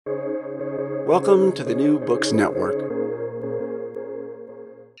Welcome to the New Books Network.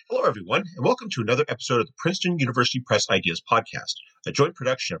 Hello, everyone, and welcome to another episode of the Princeton University Press Ideas Podcast, a joint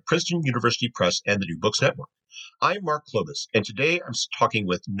production of Princeton University Press and the New Books Network. I'm Mark Clovis, and today I'm talking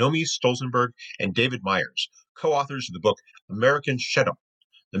with Nomi Stolzenberg and David Myers, co-authors of the book American Shtetl,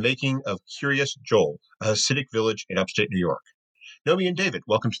 The Making of Kiryas Joel, a Hasidic village in upstate New York. Nomi and David,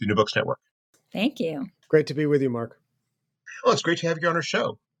 welcome to the New Books Network. Thank you. Great to be with you, Mark. Well, it's great to have you on our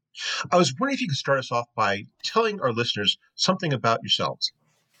show. I was wondering if you could start us off by telling our listeners something about yourselves.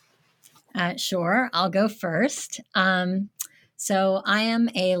 Sure, I'll go first. So I am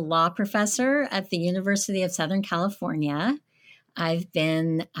a law professor at the University of Southern California. I've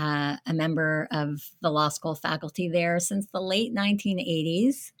been a member of the law school faculty there since the late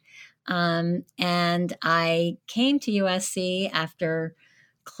 1980s. And I came to USC after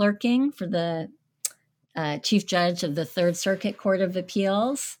clerking for the chief judge of the Third Circuit Court of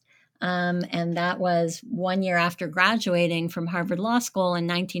Appeals. And that was 1 year after graduating from Harvard Law School in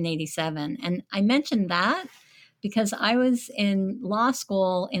 1987. And I mentioned that because I was in law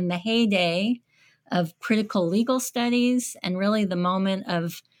school in the heyday of critical legal studies and really the moment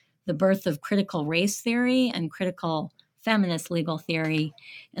of the birth of critical race theory and critical feminist legal theory.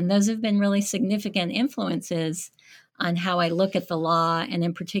 And those have been really significant influences on how I look at the law, and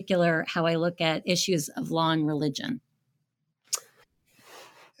in particular, how I look at issues of law and religion.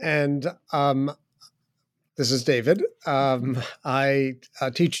 And this is David. I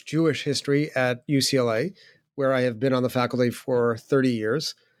teach Jewish history at UCLA, where I have been on the faculty for 30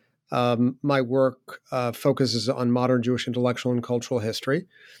 years. My work focuses on modern Jewish intellectual and cultural history.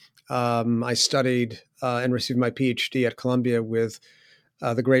 I studied and received my PhD at Columbia with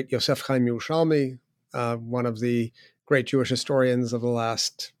the great Yosef Chaim Yerushalmi, one of the great Jewish historians of the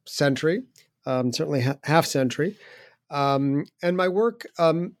last century, certainly half century. And my work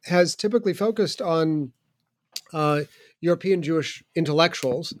has typically focused on European Jewish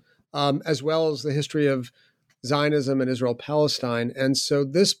intellectuals, as well as the history of Zionism and Israel-Palestine. And so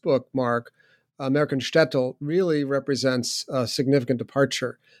this book, Mark, American Shtetl, really represents a significant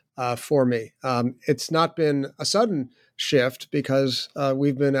departure for me. It's not been a sudden shift because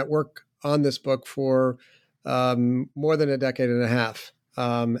we've been at work on this book for more than a decade and a half.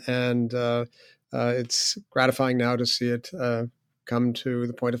 It's gratifying now to see it come to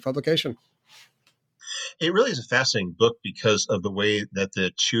the point of publication. It really is a fascinating book because of the way that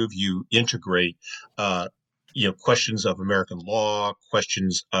the two of you integrate, questions of American law,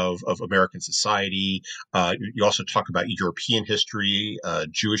 questions of American society. You also talk about European history,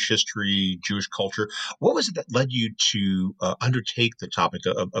 Jewish history, Jewish culture. What was it that led you to undertake the topic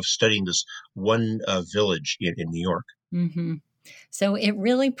of studying this one village in New York? Mm-hmm. So it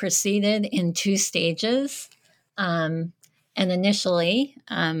really proceeded in two stages. And initially,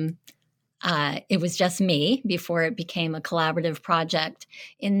 it was just me before it became a collaborative project.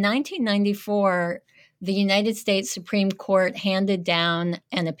 In 1994, the United States Supreme Court handed down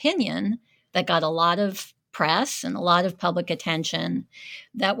an opinion that got a lot of press and a lot of public attention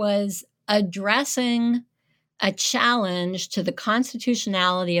that was addressing a challenge to the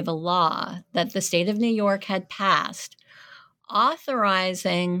constitutionality of a law that the state of New York had passed,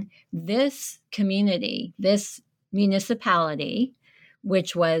 authorizing this community, this municipality,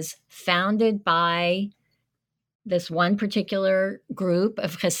 which was founded by this one particular group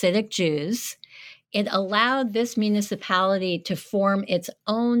of Hasidic Jews. It allowed this municipality to form its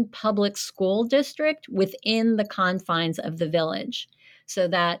own public school district within the confines of the village, so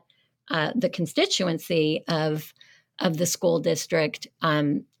that the constituency of the school district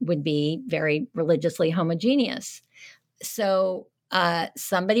would be very religiously homogeneous. So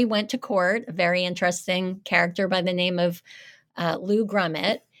somebody went to court, a very interesting character by the name of Lou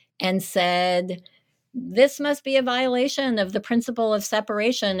Grummett, and said, this must be a violation of the principle of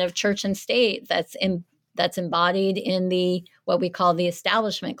separation of church and state that's embodied in what we call the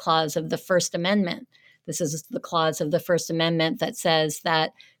Establishment Clause of the First Amendment. This is the clause of the First Amendment that says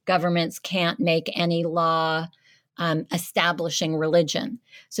that governments can't make any law establishing religion.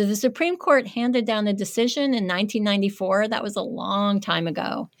 So the Supreme Court handed down a decision in 1994. That was a long time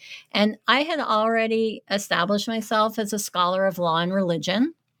ago. And I had already established myself as a scholar of law and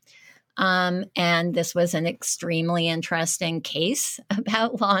religion. And this was an extremely interesting case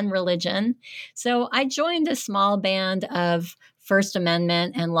about law and religion. So I joined a small band of First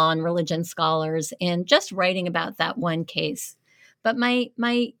Amendment and law and religion scholars in just writing about that one case. But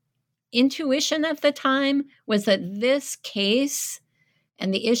my intuition at the time was that this case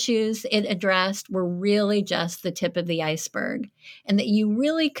and the issues it addressed were really just the tip of the iceberg, and that you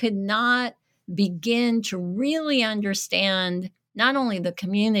really could not begin to really understand not only the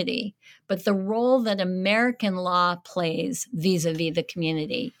community, but the role that American law plays vis-a-vis the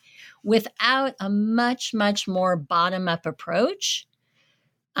community without a much, much more bottom-up approach,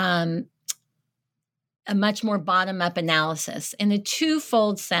 a much more bottom-up analysis in a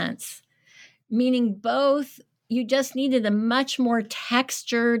twofold sense, meaning both you just needed a much more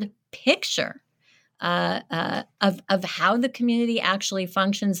textured picture of how the community actually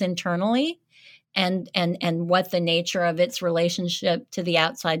functions internally and what the nature of its relationship to the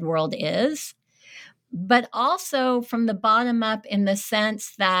outside world is, but also from the bottom up in the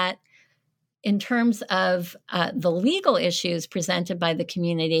sense that in terms of the legal issues presented by the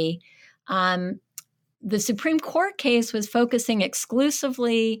community, the Supreme Court case was focusing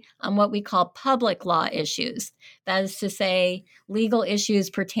exclusively on what we call public law issues. That is to say, legal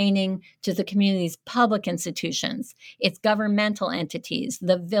issues pertaining to the community's public institutions, its governmental entities,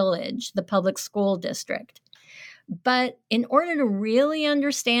 the village, the public school district. But in order to really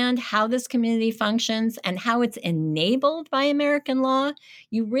understand how this community functions and how it's enabled by American law,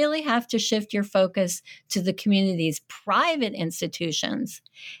 you really have to shift your focus to the community's private institutions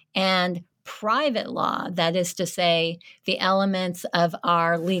and private law, that is to say, the elements of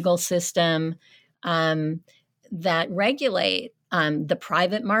our legal system that regulate the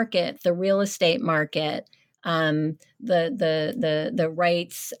private market, the real estate market, the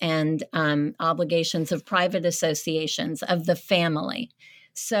rights and obligations of private associations, of the family.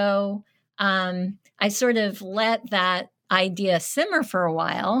 So I sort of let that idea simmer for a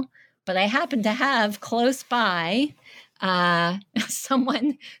while, but I happen to have close by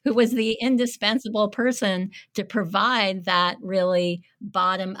someone who was the indispensable person to provide that really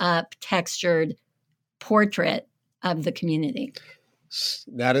bottom-up textured portrait of the community.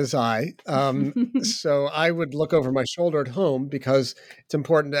 That is I. So I would look over my shoulder at home, because it's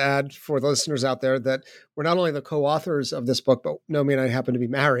important to add for the listeners out there that we're not only the co-authors of this book, but Nomi and I happen to be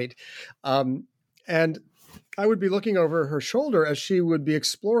married. And I would be looking over her shoulder as she would be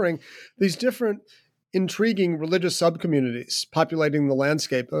exploring these different intriguing religious subcommunities populating the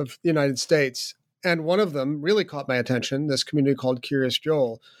landscape of the United States. And one of them really caught my attention, this community called Kiryas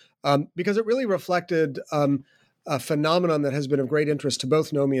Joel, because it really reflected a phenomenon that has been of great interest to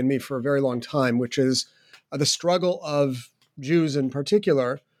both Nomi and me for a very long time, which is the struggle of Jews in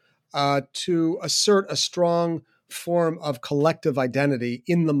particular to assert a strong form of collective identity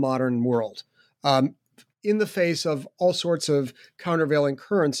in the modern world. In the face of all sorts of countervailing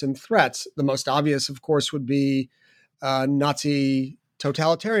currents and threats. The most obvious, of course, would be Nazi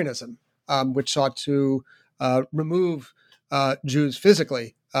totalitarianism, which sought to remove Jews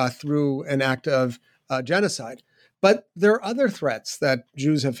physically through an act of genocide. But there are other threats that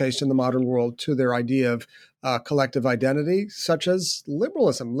Jews have faced in the modern world to their idea of collective identity, such as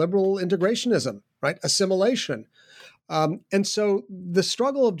liberalism, liberal integrationism, right? Assimilation. And so the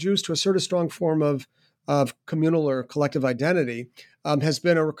struggle of Jews to assert a strong form of communal or collective identity has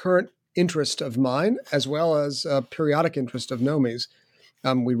been a recurrent interest of mine, as well as a periodic interest of Nomi's.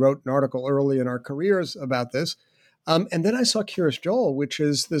 We wrote an article early in our careers about this. And then I saw Kiryas Joel, which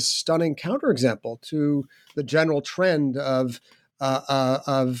is this stunning counterexample to the general trend of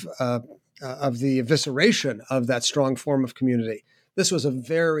the evisceration of that strong form of community. This was a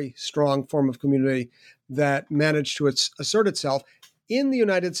very strong form of community that managed to assert itself in the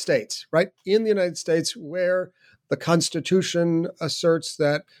United States, right? In the United States, where the Constitution asserts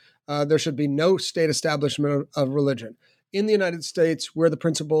that there should be no state establishment of religion. In the United States, where the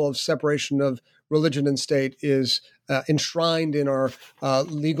principle of separation of religion and state is enshrined in our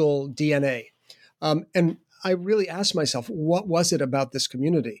legal DNA. And I really asked myself, what was it about this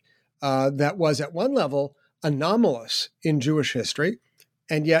community that was at one level anomalous in Jewish history,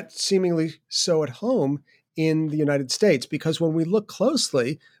 and yet seemingly so at home in the United States? Because when we look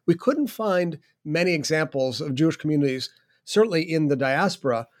closely, we couldn't find many examples of Jewish communities, certainly in the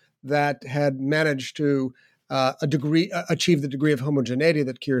diaspora, that had managed to achieve the degree of homogeneity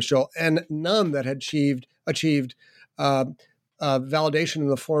that Kiryas Joel, and none that had achieved validation in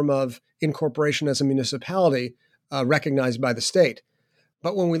the form of incorporation as a municipality recognized by the state.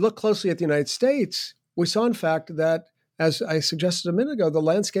 But when we look closely at the United States, we saw, in fact, that, as I suggested a minute ago, the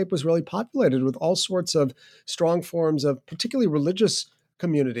landscape was really populated with all sorts of strong forms of particularly religious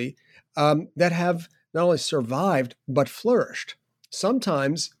community that have not only survived, but flourished,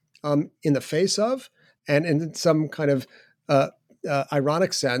 sometimes in the face of, and in some kind of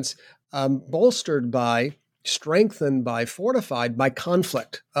ironic sense, bolstered by, strengthened by, fortified by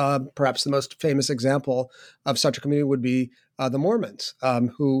conflict. Perhaps the most famous example of such a community would be the Mormons,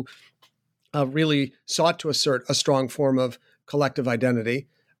 who really sought to assert a strong form of collective identity,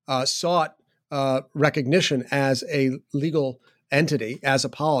 sought recognition as a legal entity as a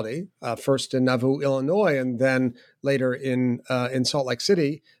polity, first in Nauvoo, Illinois, and then later in Salt Lake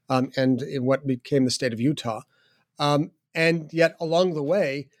City, and in what became the state of Utah. And yet, along the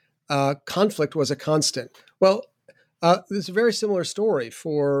way, conflict was a constant. Well, there's a very similar story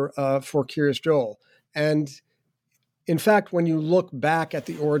for Curious Joel, and in fact, when you look back at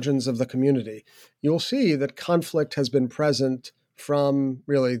the origins of the community, you'll see that conflict has been present from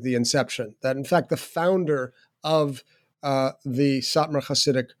really the inception. That, in fact, the founder of the Satmar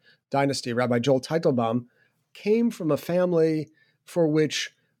Hasidic dynasty, Rabbi Joel Teitelbaum, came from a family for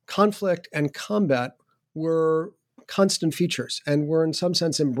which conflict and combat were constant features and were in some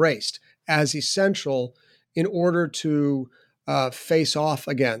sense embraced as essential in order to face off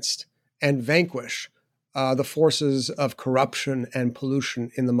against and vanquish the forces of corruption and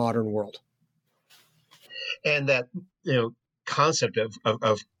pollution in the modern world. And that, concept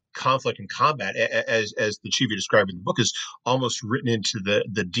of conflict and combat, as the chief you described in the book, is almost written into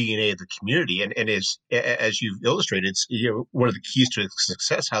the DNA of the community, and is, as you've illustrated, it's one of the keys to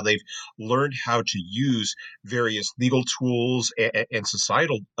success, how they've learned how to use various legal tools and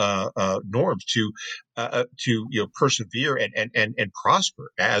societal norms to persevere and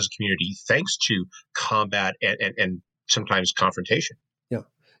prosper as a community, thanks to combat and sometimes confrontation.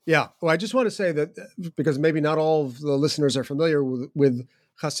 Yeah. Well, I just want to say that because maybe not all of the listeners are familiar with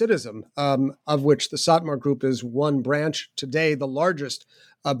Hasidism, of which the Satmar group is one branch, today the largest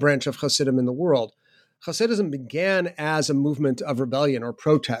branch of Hasidim in the world. Hasidism began as a movement of rebellion or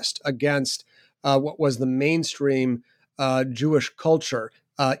protest against what was the mainstream Jewish culture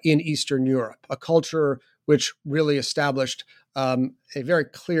in Eastern Europe, a culture which really established a very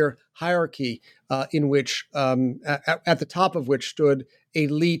clear hierarchy in which, at the top of which stood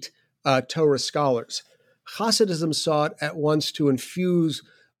elite Torah scholars. Hasidism sought at once to infuse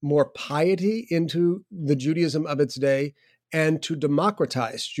more piety into the Judaism of its day and to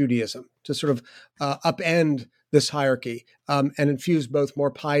democratize Judaism, to sort of upend this hierarchy and infuse both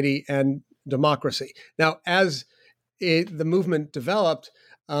more piety and democracy. Now, as the movement developed,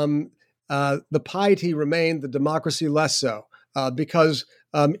 the piety remained, the democracy less so, because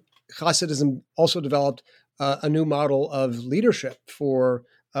Hasidism also developed a new model of leadership for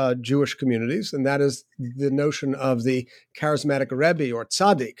Jewish communities, and that is the notion of the charismatic Rebbe or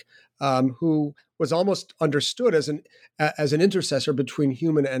Tzaddik, who was almost understood as an intercessor between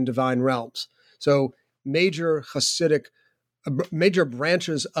human and divine realms. So major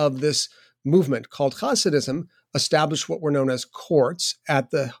branches of this movement called Hasidism established what were known as courts, at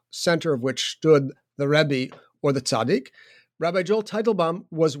the center of which stood the Rebbe or the Tzaddik. Rabbi Joel Teitelbaum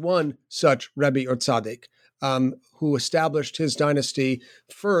was one such Rebbe or Tzaddik, who established his dynasty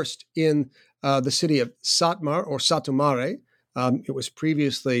first in the city of Satmar or Satu Mare. It was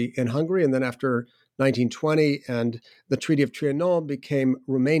previously in Hungary, and then after 1920 and the Treaty of Trianon became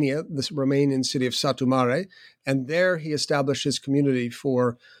Romania, this Romanian city of Satu Mare, and there he established his community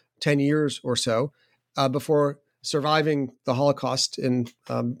for 10 years or so before surviving the Holocaust in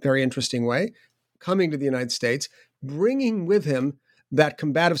a very interesting way, coming to the United States, bringing with him that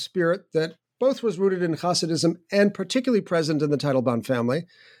combative spirit that both was rooted in Hasidism and particularly present in the Teitelbaum family,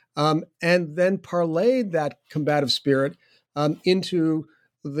 and then parlayed that combative spirit into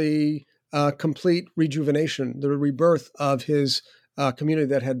the complete rejuvenation, the rebirth of his community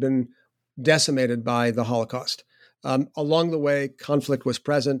that had been decimated by the Holocaust. Along the way, conflict was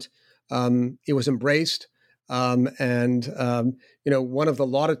present. It was embraced. One of the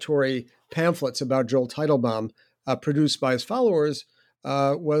laudatory pamphlets about Joel Teitelbaum produced by his followers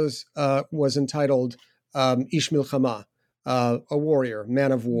was entitled Ish Milchama, a warrior,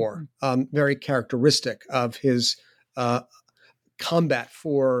 man of war, very characteristic of his combat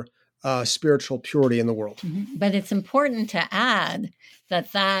for spiritual purity in the world. Mm-hmm. But it's important to add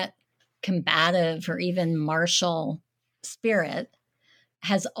that combative or even martial spirit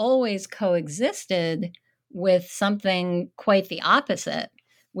has always coexisted with something quite the opposite,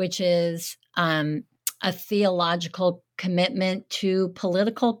 which is a theological commitment to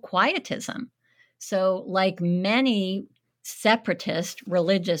political quietism. So, like many separatist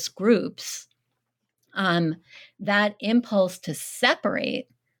religious groups, that impulse to separate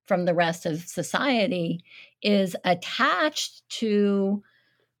from the rest of society is attached to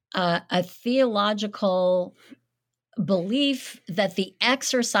a theological belief that the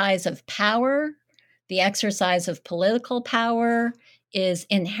exercise of power, the exercise of political power, is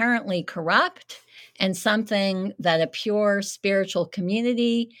inherently corrupt and something that a pure spiritual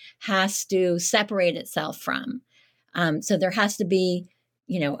community has to separate itself from. So there has to be,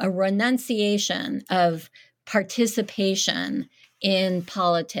 a renunciation of participation in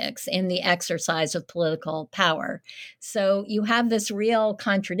politics, in the exercise of political power. So you have this real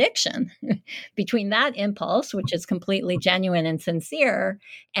contradiction between that impulse, which is completely genuine and sincere,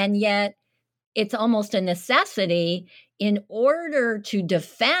 and yet it's almost a necessity in order to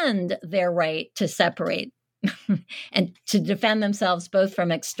defend their right to separate and to defend themselves both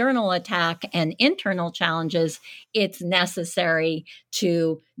from external attack and internal challenges. It's necessary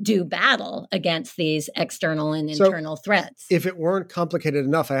to do battle against these external and internal threats. If it weren't complicated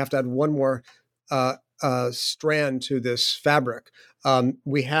enough, I have to add one more strand to this fabric.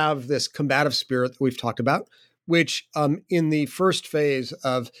 We have this combative spirit that we've talked about, which in the first phase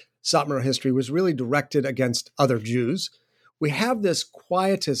of Satmar history was really directed against other Jews. We have this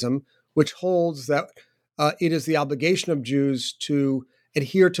quietism, which holds that it is the obligation of Jews to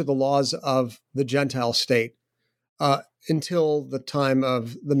adhere to the laws of the Gentile state until the time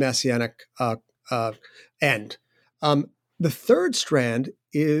of the Messianic end. The third strand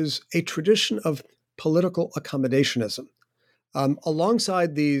is a tradition of political accommodationism.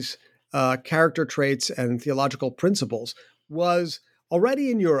 Alongside these character traits and theological principles was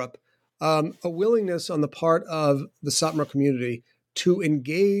already in Europe a willingness on the part of the Satmar community to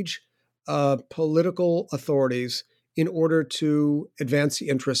engage political authorities in order to advance the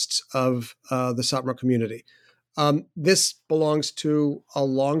interests of the Satmar community. This belongs to a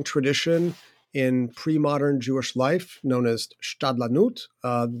long tradition in pre-modern Jewish life known as Shtadlanut,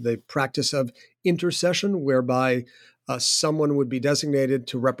 the practice of intercession, whereby someone would be designated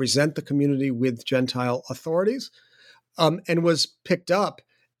to represent the community with Gentile authorities, and was picked up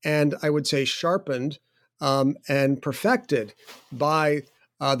and I would say sharpened and perfected by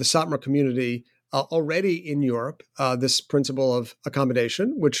the Satmar community already in Europe, this principle of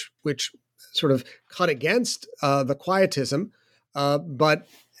accommodation, which sort of cut against the quietism, but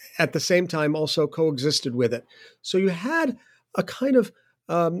at the same time also coexisted with it. So you had a kind of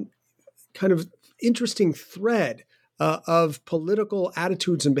interesting thread of political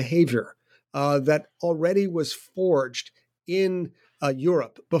attitudes and behavior that already was forged in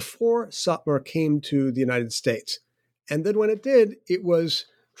Europe before Satmar came to the United States. And then when it did, it was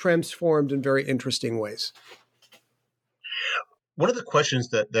transformed in very interesting ways. One of the questions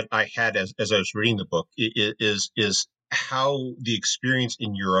that I had as I was reading the book is how the experience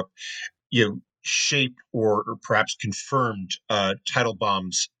in Europe, shaped or perhaps confirmed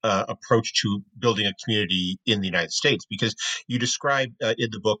Teitelbaum's approach to building a community in the United States, because you describe in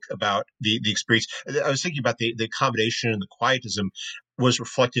the book about the experience. I was thinking about the accommodation and the quietism was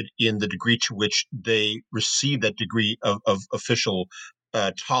reflected in the degree to which they received that degree of official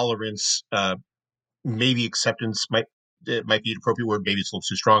tolerance, maybe acceptance it might be an appropriate word. Maybe it's a little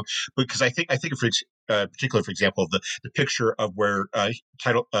too strong, because I think of particular, for example, the picture of where Rabbi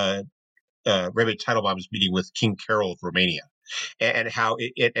Teitelbaum is meeting with King Carol of Romania, and how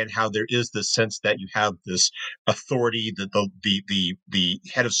how there is this sense that you have this authority that the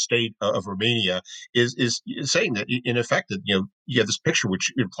head of state of Romania is saying that in effect that you have this picture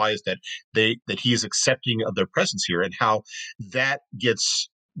which implies that he is accepting of their presence here, and how that gets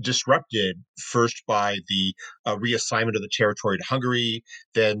disrupted first by the reassignment of the territory to Hungary,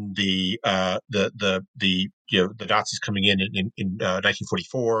 then the Nazis coming in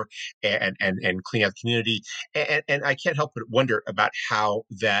 1944 and cleaning out the community, and I can't help but wonder about how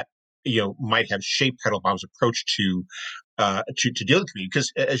that might have shaped Teitelbaum's approach to deal with the community.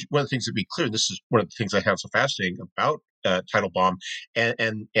 Because as one of the things to be clear, and this is one of the things I have so fascinating about Teitelbaum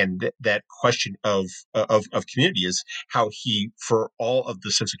and that question of community, is how he, for all of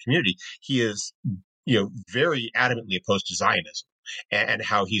the sense of community, he is very adamantly opposed to Zionism, and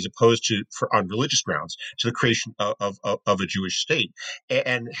how he's opposed to, on religious grounds, to the creation of a Jewish state,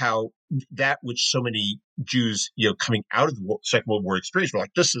 and how that which so many Jews coming out of the Second World War experience were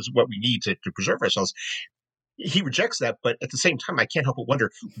like, this is what we need to preserve ourselves. He rejects that, but at the same time, I can't help but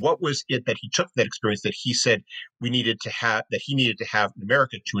wonder what was it that he took that experience that he said he needed to have in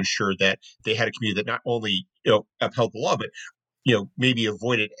America to ensure that they had a community that not only upheld the law, but maybe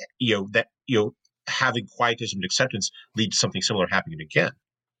avoided that having quietism and acceptance lead to something similar happening again.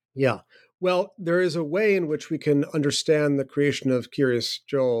 Yeah, well, there is a way in which we can understand the creation of Kiryas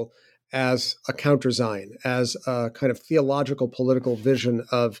Joel as a counter-Zion, as a kind of theological political vision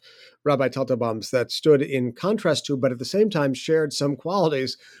of Rabbi Teitelbaum's that stood in contrast to, but at the same time shared some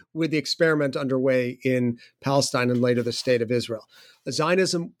qualities with the experiment underway in Palestine and later the state of Israel.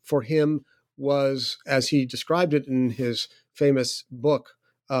 Zionism for him was, as he described it in his famous book,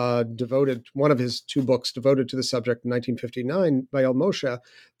 one of his two books devoted to the subject in 1959 by El Moshe,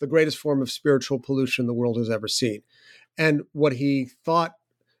 the greatest form of spiritual pollution the world has ever seen. And what he thought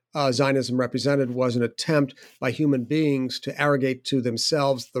Zionism represented was an attempt by human beings to arrogate to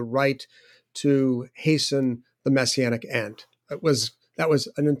themselves the right to hasten the messianic end. That was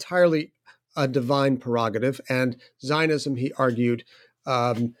an entirely divine prerogative, and Zionism, he argued,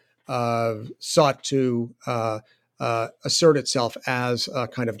 sought to assert itself as a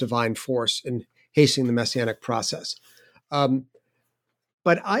kind of divine force in hastening the messianic process.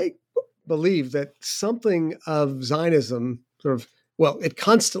 But I believe that something of Zionism it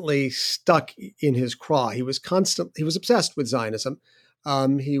constantly stuck in his craw. He was obsessed with Zionism.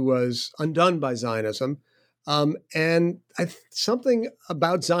 He was undone by Zionism. And something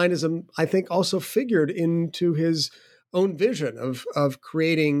about Zionism, I think, also figured into his own vision of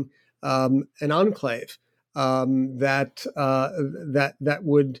creating an enclave that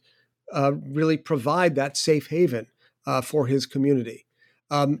would really provide that safe haven for his community.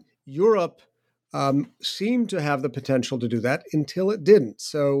 Europe seemed to have the potential to do that until it didn't.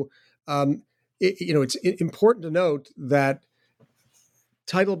 So, it's important to note that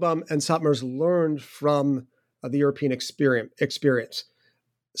Teitelbaum and Satmars learned from the European experience.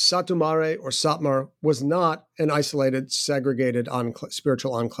 Satu Mare or Satmar was not an isolated, segregated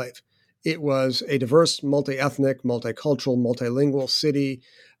spiritual enclave. It was a diverse, multi-ethnic, multicultural, multilingual city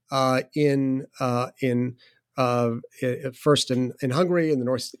first in Hungary, in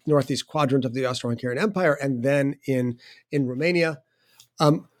the northeast quadrant of the Austro-Hungarian Empire, and then in Romania.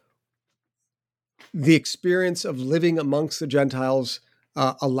 The experience of living amongst the Gentiles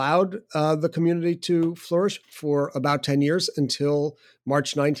allowed the community to flourish for about 10 years until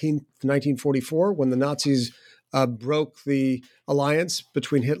March 19th, 1944, when the Nazis broke the alliance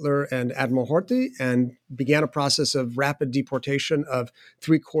between Hitler and Admiral Horthy and began a process of rapid deportation of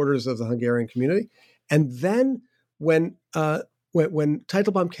 3/4 of the Hungarian community. And then when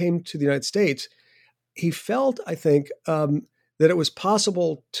Teitelbaum came to the United States, he felt, I think, that it was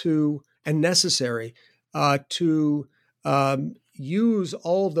possible to and necessary to use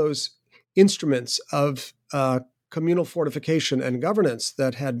all of those instruments of communal fortification and governance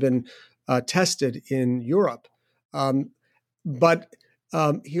that had been tested in Europe. But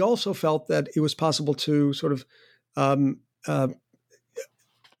he also felt that it was possible to sort of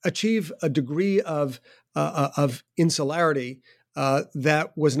achieve a degree of insularity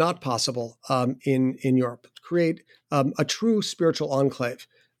that was not possible in Europe, create a true spiritual enclave.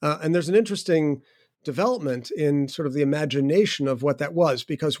 And there's an interesting development in sort of the imagination of what that was,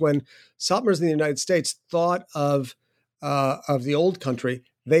 because when Satmars in the United States thought of the old country,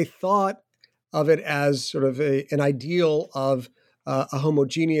 they thought of it as sort of an ideal of a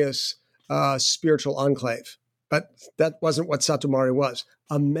homogeneous spiritual enclave. But that wasn't what Satu Mare was.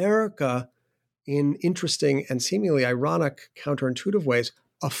 America, in interesting and seemingly ironic, counterintuitive ways,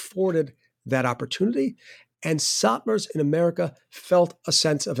 afforded that opportunity. And Satmars in America felt a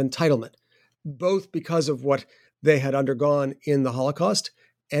sense of entitlement, both because of what they had undergone in the Holocaust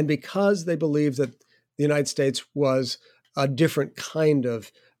and because they believed that the United States was a different kind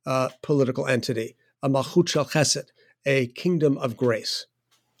of political entity, a Malchut Shel Chesed, a kingdom of grace.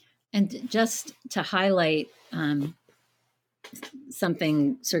 And just to highlight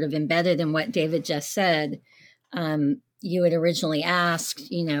something sort of embedded in what David just said, you had originally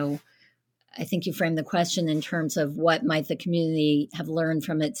asked, I think you framed the question in terms of what might the community have learned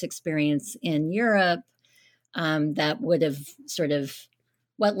from its experience in Europe that would have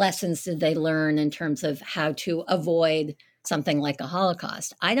what lessons did they learn in terms of how to avoid something like a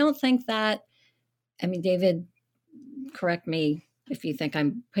Holocaust? I don't think that, David, correct me if you think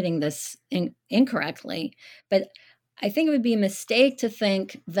I'm putting this incorrectly, but I think it would be a mistake to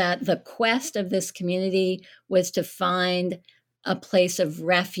think that the quest of this community was to find a place of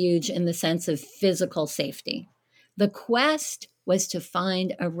refuge in the sense of physical safety. The quest was to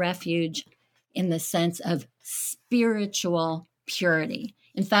find a refuge in the sense of spiritual purity.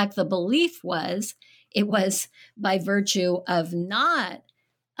 In fact, the belief was it was by virtue of not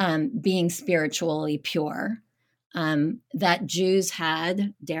being spiritually pure that Jews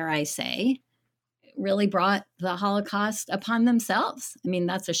had, dare I say, really brought the Holocaust upon themselves.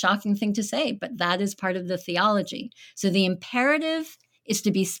 That's a shocking thing to say, but that is part of the theology. So the imperative is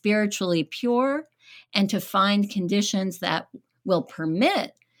to be spiritually pure and to find conditions that will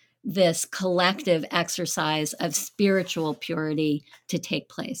permit this collective exercise of spiritual purity to take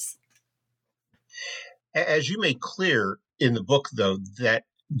place. As you made clear in the book, though, that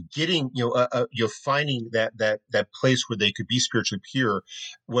getting finding that place where they could be spiritually pure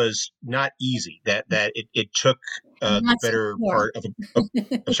was not easy. That it took the better part of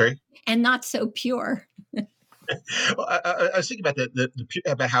I'm sorry, and not so pure. Well, I was thinking about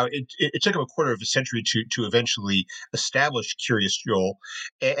about how it took him a quarter of a century to eventually establish Curious Joel,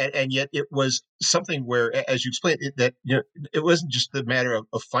 and yet it was something where, as you explained, that it wasn't just the matter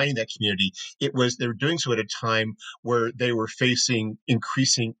of finding that community. It was they were doing so at a time where they were facing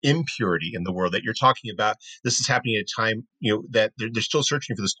increasing impurity in the world. That you're talking about. This is happening at a time that they're still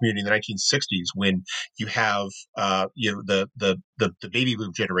searching for this community in the 1960s, when you have the baby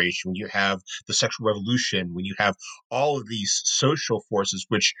boom generation, when you have the sexual revolution, when you have all of these social forces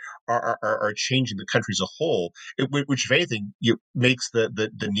which are changing the country as a whole, which if anything makes the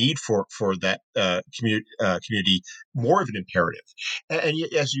need for that community more of an imperative. And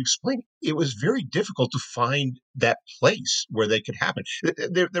yet, as you explained, it was very difficult to find that place where they could happen.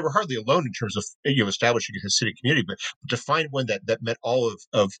 They were hardly alone in terms of establishing a Hasidic community, but to find one that met all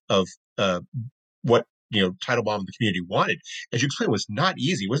of what Teitelbaum and the community wanted, as you explained, was not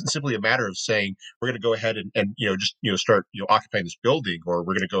easy. It wasn't simply a matter of saying we're going to go ahead and just start occupying this building, or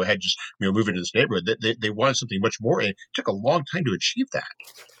we're going to go ahead and just move into this neighborhood. They wanted something much more, and it took a long time to achieve that.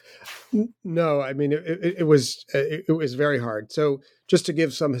 No, I mean it was very hard. So just to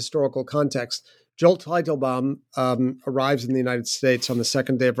give some historical context, Joel Teitelbaum arrives in the United States on the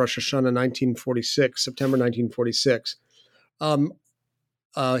second day of Rosh Hashanah, 1946, September 1946.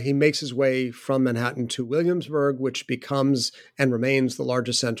 He makes his way from Manhattan to Williamsburg, which becomes and remains the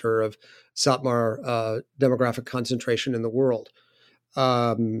largest center of Satmar demographic concentration in the world,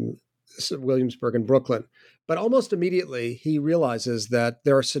 so Williamsburg and Brooklyn. But almost immediately, he realizes that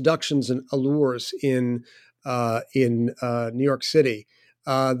there are seductions and allures in New York City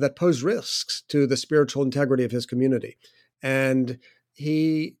that pose risks to the spiritual integrity of his community. And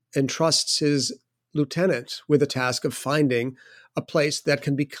he entrusts his lieutenant with the task of finding a place that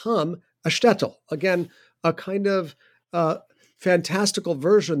can become a shtetl. Again, a kind of fantastical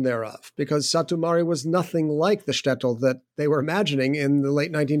version thereof, because Satu Mare was nothing like the shtetl that they were imagining in the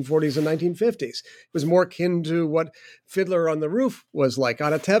late 1940s and 1950s. It was more akin to what Fiddler on the Roof was like,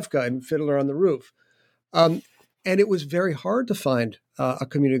 Anatevka and Fiddler on the Roof. And it was very hard to find a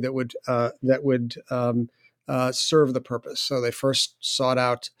community that would serve the purpose. So they first sought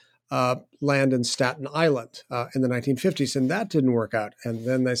out land in Staten Island in the 1950s, and that didn't work out. And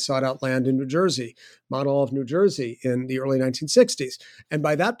then they sought out land in New Jersey, Mount Olive, New Jersey, in the early 1960s. And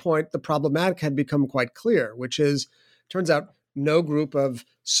by that point, the problematic had become quite clear, which is, turns out, no group of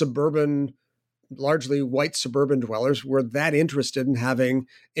suburban, largely white suburban dwellers were that interested in having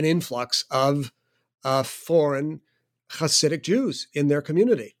an influx of foreign Hasidic Jews in their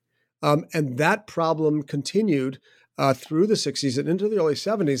community. And that problem continued through the 60s and into the early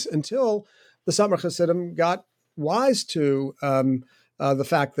 70s until the Satmar Hasidim got wise to the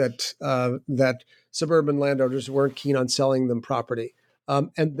fact that suburban landowners weren't keen on selling them property.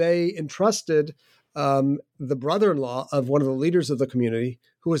 And they entrusted the brother-in-law of one of the leaders of the community,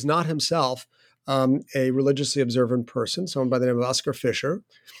 who was not himself a religiously observant person, someone by the name of Oscar Fisher,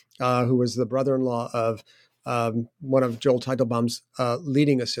 who was the brother-in-law of one of Joel Teitelbaum's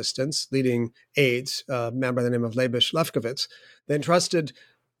leading aides, a man by the name of Leibish Lefkowitz. They entrusted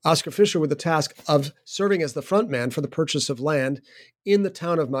Oscar Fisher with the task of serving as the front man for the purchase of land in the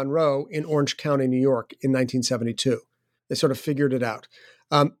town of Monroe in Orange County, New York, in 1972. They sort of figured it out.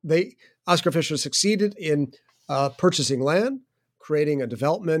 Oscar Fisher succeeded in purchasing land, creating a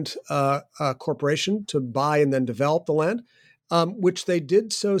development corporation to buy and then develop the land, which they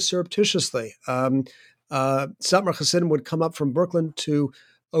did so surreptitiously. Satmar Hasidim would come up from Brooklyn to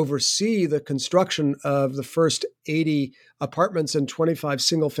oversee the construction of the first 80 apartments and 25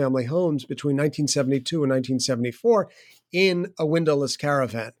 single-family homes between 1972 and 1974 in a windowless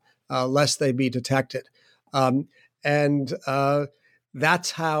caravan, lest they be detected. And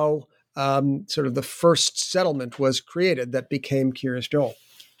that's how sort of the first settlement was created that became Kiryas Joel.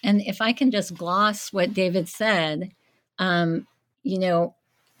 And if I can just gloss what David said,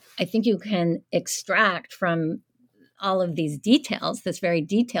 I think you can extract from all of these details, this very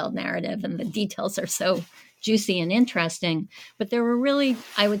detailed narrative, and the details are so juicy and interesting. But there were really,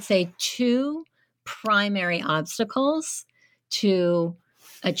 I would say, two primary obstacles to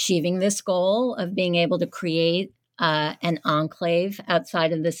achieving this goal of being able to create an enclave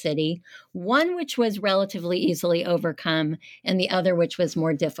outside of the city, one which was relatively easily overcome and the other which was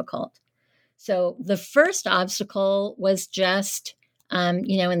more difficult. So the first obstacle was just,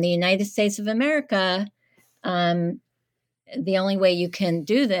 in the United States of America, the only way you can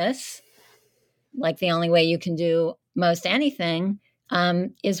do this, like the only way you can do most anything,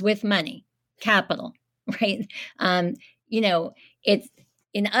 is with money, capital, right? It's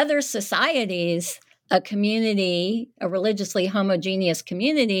in other societies, a community, a religiously homogeneous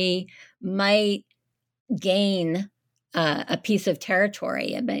community, might gain a piece of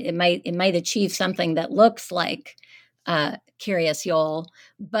territory. It might achieve something that looks like Kiryas Yol,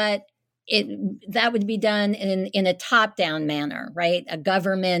 but that would be done in a top-down manner, right? A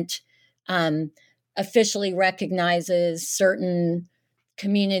government officially recognizes certain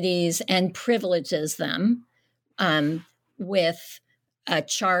communities and privileges them with a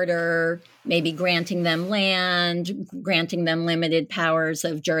charter, maybe granting them land, granting them limited powers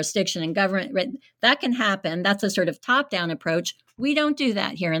of jurisdiction and government. That can happen. That's a sort of top-down approach. We don't do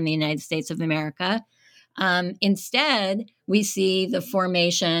that here in the United States of America. Instead, we see the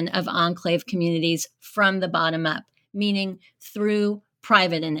formation of enclave communities from the bottom up, meaning through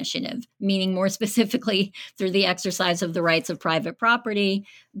private initiative, meaning more specifically through the exercise of the rights of private property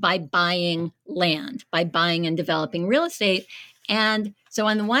by buying land, by buying and developing real estate. And so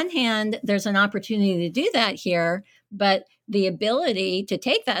on the one hand, there's an opportunity to do that here, but the ability to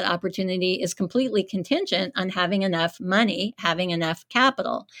take that opportunity is completely contingent on having enough money, having enough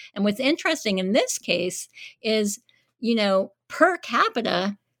capital. And what's interesting in this case is, per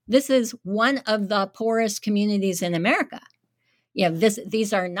capita, this is one of the poorest communities in America.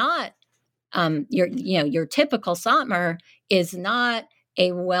 These are not your typical Satmar is not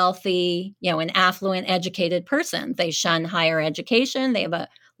a wealthy, an affluent, educated person. They shun higher education. They have a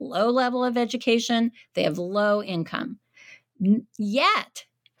low level of education. They have low income. Yet,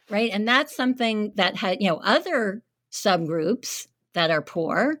 right? And that's something that had, other subgroups that are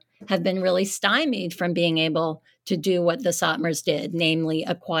poor have been really stymied from being able to do what the Satmars did, namely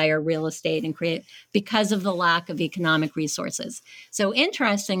acquire real estate and create, because of the lack of economic resources. So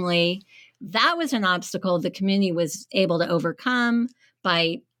interestingly, that was an obstacle the community was able to overcome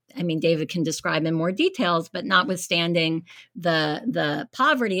by, David can describe in more details, but notwithstanding the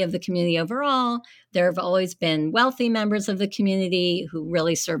poverty of the community overall, there have always been wealthy members of the community who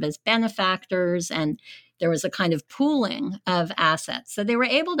really serve as benefactors, and there was a kind of pooling of assets. So they were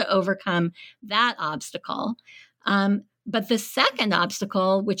able to overcome that obstacle. But the second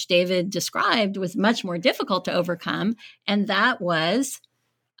obstacle, which David described, was much more difficult to overcome, and that was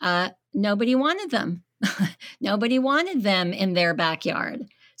nobody wanted them. Nobody wanted them in their backyard.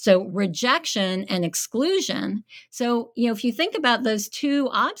 So rejection and exclusion. So, if you think about those two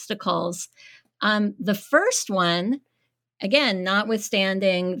obstacles, the first one, again,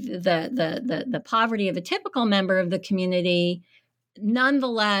 notwithstanding the poverty of a typical member of the community,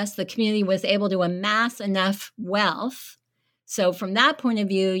 nonetheless, the community was able to amass enough wealth. So from that point of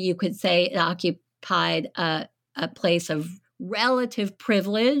view, you could say it occupied a place of relative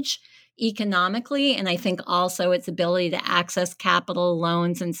privilege economically, and I think also its ability to access capital,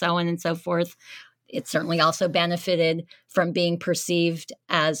 loans, and so on and so forth. It certainly also benefited from being perceived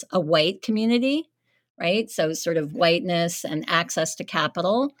as a white community, right? So sort of whiteness and access to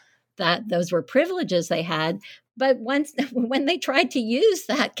capital, that those were privileges they had. But when they tried to use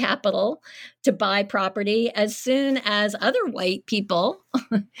that capital to buy property, as soon as other white people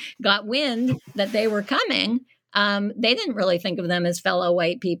got wind that they were coming, they didn't really think of them as fellow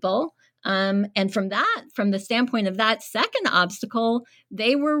white people. And from the standpoint of that second obstacle,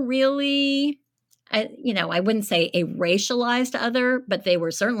 they were really, I wouldn't say a racialized other, but they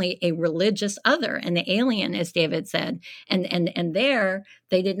were certainly a religious other, and the alien, as David said. And there,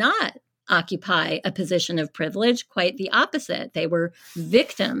 they did not occupy a position of privilege, quite the opposite. They were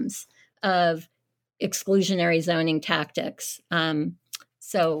victims of exclusionary zoning tactics.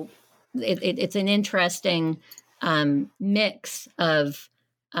 So it's an interesting mix of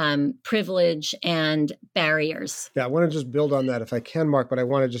privilege and barriers. Yeah, I want to just build on that if I can, Mark, but I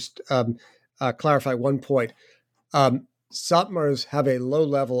want to just clarify one point. Satmars have a low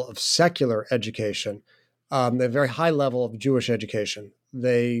level of secular education. They have a very high level of Jewish education.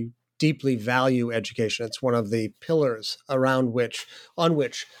 They deeply value education. It's one of the pillars on which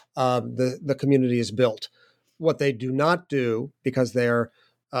the community is built. What they do not do, because they're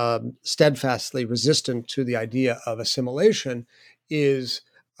steadfastly resistant to the idea of assimilation, is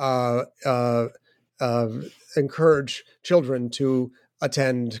encourage children to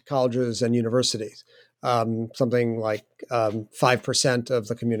attend colleges and universities. Something like 5% of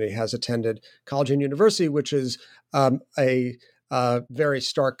the community has attended college and university, which is a very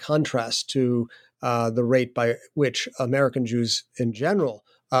stark contrast to the rate by which American Jews in general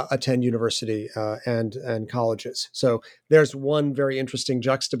attend university and colleges. So there's one very interesting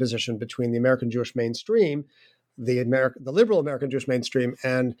juxtaposition between the American Jewish mainstream, the liberal American Jewish mainstream,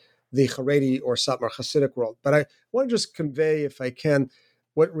 and the Haredi or Satmar Hasidic world. But I want to just convey, if I can,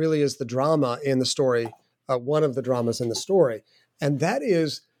 what really is the drama in the story, one of the dramas in the story, and that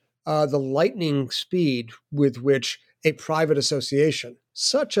is the lightning speed with which a private association,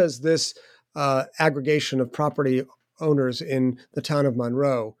 such as this aggregation of property owners in the town of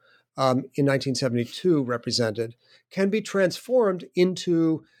Monroe in 1972 represented, can be transformed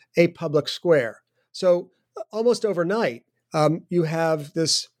into a public square. So almost overnight, you have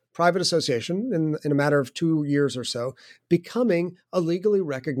this private association in a matter of 2 years or so becoming a legally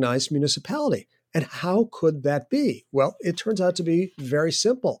recognized municipality. And how could that be? Well, it turns out to be very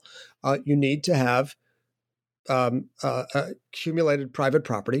simple. You need to have accumulated private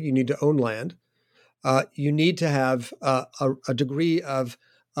property. You need to own land. You need to have a degree of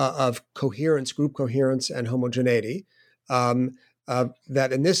coherence, group coherence, and homogeneity.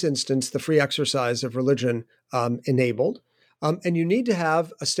 That in this instance, the free exercise of religion enabled. And you need to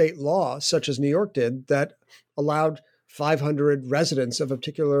have a state law, such as New York did, that allowed 500 residents of a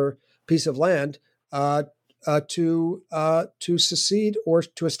particular piece of land to secede or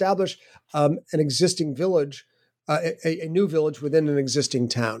to establish an existing village, a new village within an existing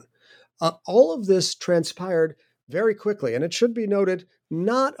town. All of this transpired very quickly, and it should be noted,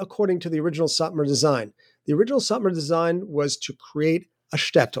 not according to the original Satmar design. The original Satmar design was to create a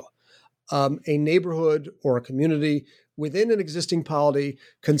shtetl, a neighborhood or a community within an existing polity,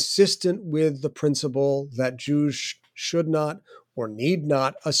 consistent with the principle that Jews should not or need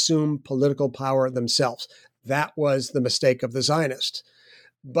not assume political power themselves. That was the mistake of the Zionists.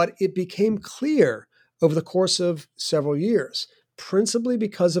 But it became clear over the course of several years, principally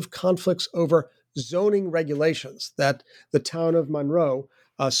because of conflicts over zoning regulations that the town of Monroe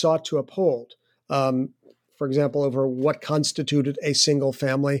sought to uphold. For example, over what constituted a single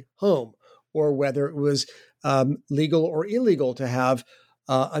family home, or whether it was legal or illegal to have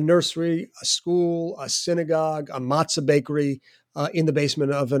a nursery, a school, a synagogue, a matzah bakery in the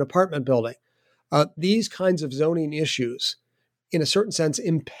basement of an apartment building. These kinds of zoning issues, in a certain sense,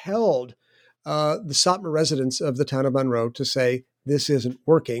 impelled the Satmar residents of the town of Monroe to say, this isn't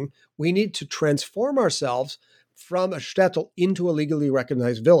working. We need to transform ourselves from a shtetl into a legally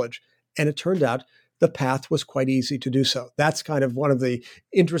recognized village. And it turned out the path was quite easy to do so. That's kind of one of the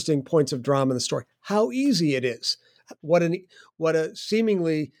interesting points of drama in the story. How easy it is. What a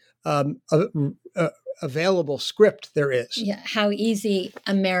seemingly available script there is. Yeah, how easy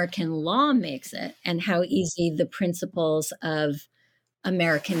American law makes it, and how easy the principles of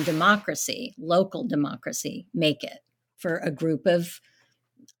American democracy, local democracy, make it for a group of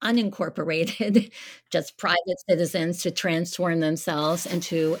unincorporated, just private citizens to transform themselves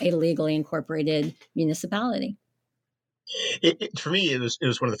into a legally incorporated municipality. For me, it was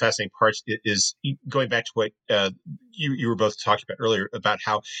one of the fascinating parts. Is going back to what you were both talking about earlier about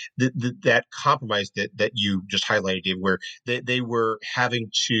how that compromise that you just highlighted, Dave, where they were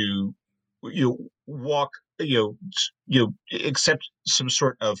having to walk accept some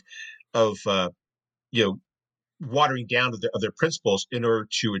sort of watering down of their principles in order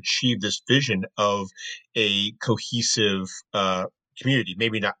to achieve this vision of a cohesive community.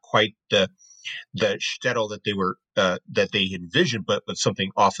 Maybe not quite the shtetl that they were that they envisioned, but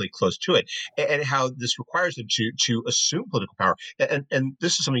something awfully close to it, and how this requires them to assume political power. And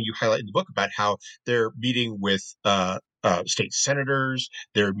this is something you highlight in the book about how they're meeting with state senators,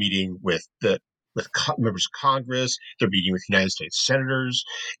 they're meeting with members of Congress, they're meeting with United States senators,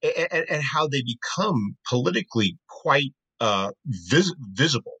 and how they become politically quite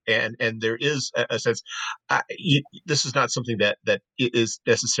visible. And there is a sense, this is not something that is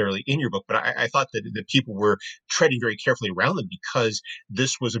necessarily in your book, but I thought that people were treading very carefully around them because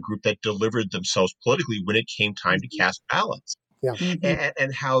this was a group that delivered themselves politically when it came time to cast ballots. Yeah.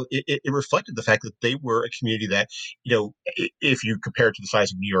 And how it reflected the fact that they were a community that, if you compare it to the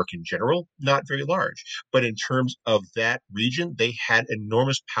size of New York in general, not very large. But in terms of that region, they had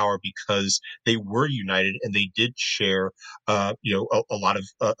enormous power because they were united and they did share, a lot of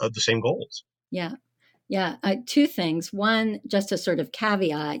the same goals. Yeah. Yeah. Two things. One, just a sort of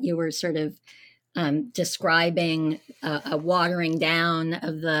caveat, you were sort of describing a watering down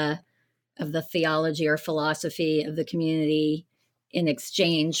of the theology or philosophy of the community in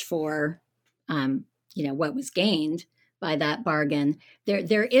exchange for, what was gained by that bargain.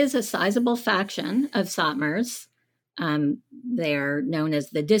 There is a sizable faction of Satmars. They're known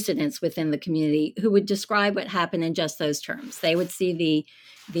as the dissidents within the community who would describe what happened in just those terms. They would see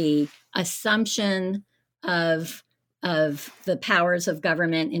the assumption of the powers of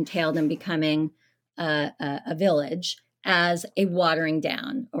government entailed in becoming a village as a watering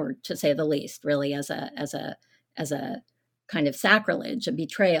down, or to say the least, really as a kind of sacrilege, a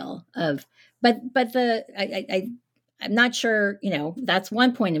betrayal of. But I'm not sure. That's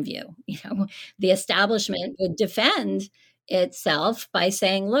one point of view. The establishment would defend itself by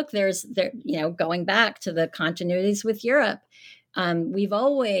saying, "Look, going back to the continuities with Europe, we've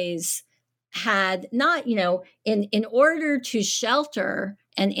always had not, in order to shelter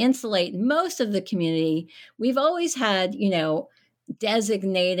and insulate most of the community, we've always had,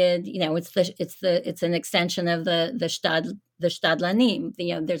 designated, it's an extension of the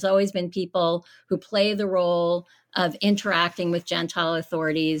Stadlanim. There's always been people who play the role of interacting with Gentile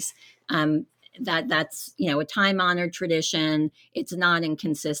authorities. That's a time-honored tradition. It's not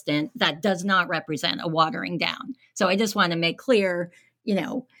inconsistent. That does not represent a watering down. So I just want to make clear,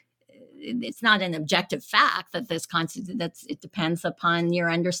 it's not an objective fact that this constitutes. It depends upon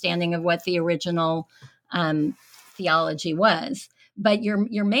your understanding of what the original theology was. But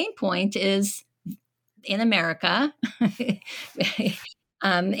your main point is, in America,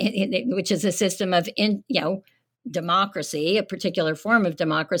 which is a system of democracy, a particular form of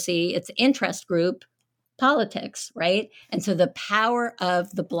democracy, it's interest group politics, right? And so the power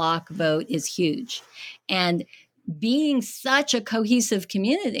of the block vote is huge. And being such a cohesive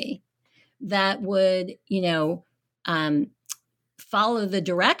community that would, follow the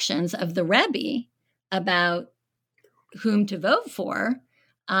directions of the Rebbe about whom to vote for,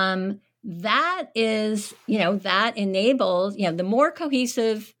 that is, that enables, the more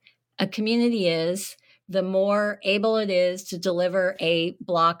cohesive a community is, the more able it is to deliver a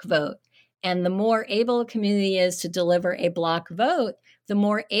block vote. And the more able a community is to deliver a block vote, the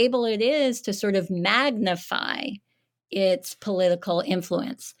more able it is to sort of magnify its political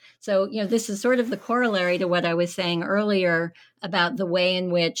influence. So, this is sort of the corollary to what I was saying earlier about the way in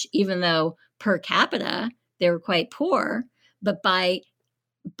which, even though per capita they were quite poor, but by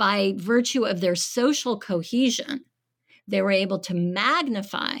virtue of their social cohesion, they were able to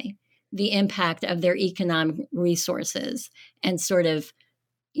magnify the impact of their economic resources and sort of,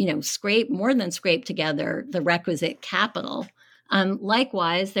 scrape together the requisite capital.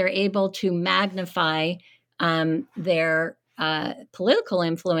 Likewise, they're able to magnify their political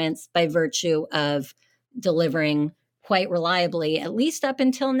influence by virtue of delivering quite reliably, at least up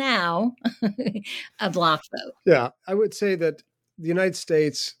until now, a block vote. Yeah, I would say that the United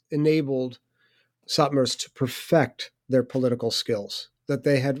States enabled Satmars to perfect their political skills that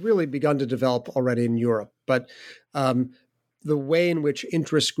they had really begun to develop already in Europe. But the way in which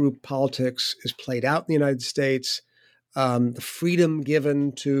interest group politics is played out in the United States, the freedom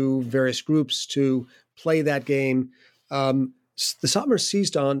given to various groups to play that game, the Satmars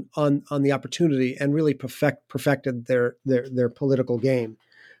seized on the opportunity and really perfected their political game.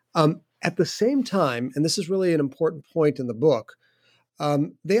 At the same time, and this is really an important point in the book,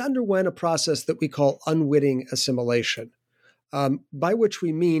 they underwent a process that we call unwitting assimilation, by which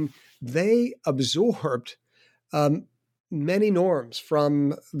we mean they absorbed many norms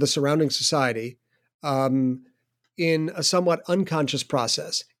from the surrounding society in a somewhat unconscious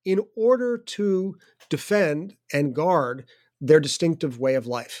process in order to defend and guard their distinctive way of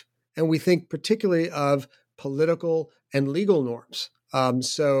life. And we think particularly of political and legal norms.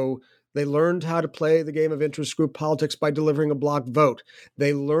 So they learned how to play the game of interest group politics by delivering a block vote.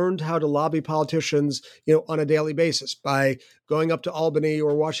 They learned how to lobby politicians, on a daily basis by going up to Albany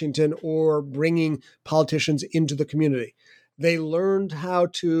or Washington or bringing politicians into the community. They learned how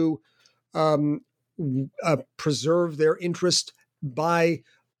to preserve their interest by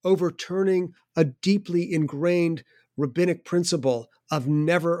overturning a deeply ingrained rabbinic principle of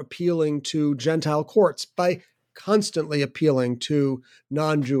never appealing to Gentile courts, by constantly appealing to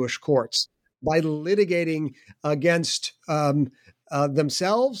non-Jewish courts, by litigating against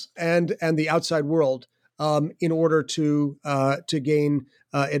themselves and the outside world in order to gain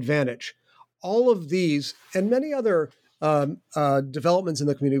advantage. All of these and many other developments in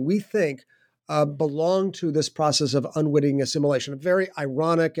the community, we think, belong to this process of unwitting assimilation, a very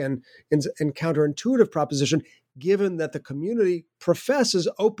ironic and counterintuitive proposition, given that the community professes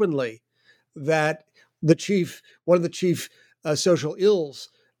openly that one of the chief social ills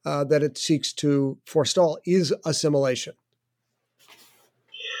that it seeks to forestall is assimilation.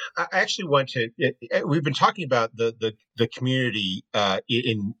 I actually want to. We've been talking about the community the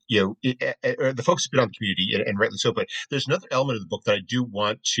focus has been on the community, and rightly so. But there's another element of the book that I do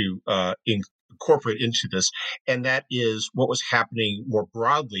want to incorporate into this, and that is what was happening more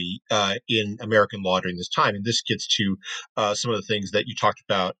broadly in American law during this time. And this gets to some of the things that you talked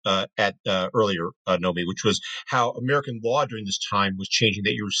about earlier, Nomi, which was how American law during this time was changing,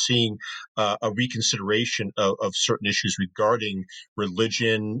 that you were seeing a reconsideration of certain issues regarding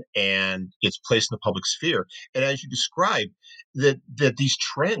religion and its place in the public sphere. And as you described, that these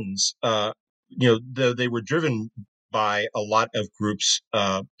trends, they were driven by a lot of groups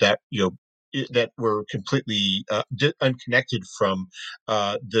that were completely unconnected from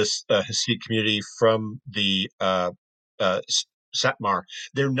this Hasidic community, from the Satmar,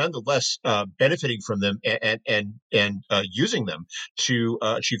 they're nonetheless benefiting from them and using them to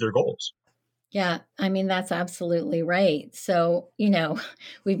achieve their goals. Yeah, I mean, that's absolutely right. So,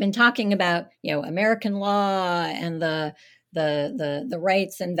 we've been talking about, American law and the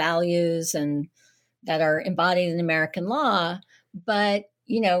rights and values and that are embodied in American law, but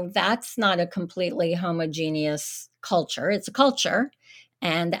that's not a completely homogeneous culture. It's a culture,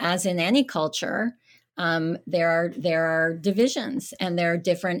 and as in any culture, there are divisions and there are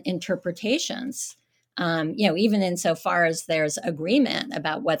different interpretations. Even insofar as there's agreement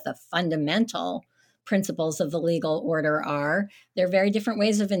about what the fundamental principles of the legal order are, there are very different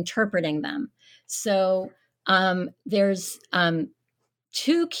ways of interpreting them. So there's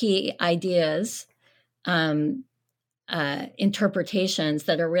two key ideas, interpretations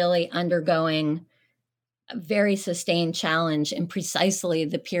that are really undergoing a very sustained challenge in precisely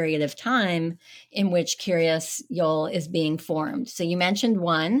the period of time in which Kiryas Yol is being formed. So you mentioned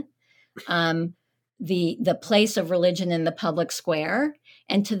one, the place of religion in the public square,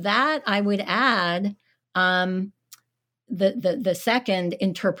 and to that I would add the second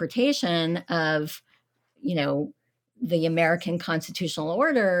interpretation of the American constitutional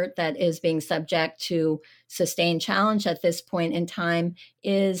order that is being subject to sustained challenge at this point in time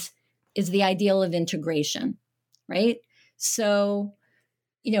is the ideal of integration, right? So,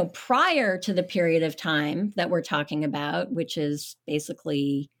 prior to the period of time that we're talking about, which is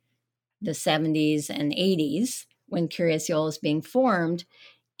basically the 70s and 80s, when Kiryas Yol is being formed,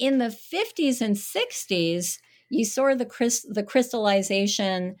 in the 50s and 60s, you saw the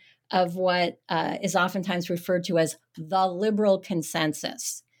crystallization of what is oftentimes referred to as the liberal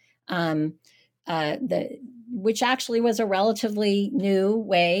consensus, which actually was a relatively new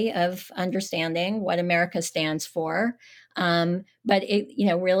way of understanding what America stands for. But it,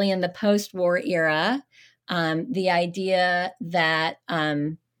 really in the post-war era, the idea that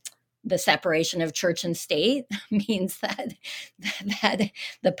the separation of church and state means that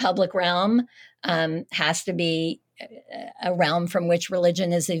the public realm has to be a realm from which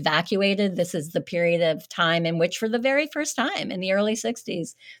religion is evacuated. This is the period of time in which, for the very first time in the early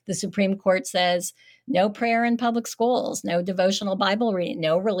 60s, the Supreme Court says no prayer in public schools, no devotional Bible reading,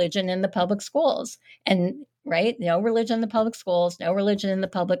 no religion in the public schools. And no religion in the public schools, no religion in the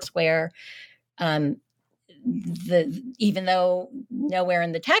public square. Even though nowhere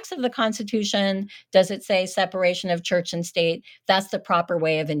in the text of the Constitution does it say separation of church and state, that's the proper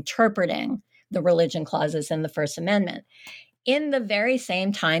way of interpreting the religion clauses in the First Amendment. In the very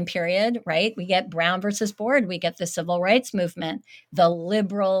same time period, we get Brown versus Board, we get the civil rights movement, the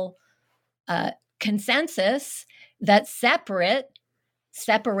liberal consensus that separation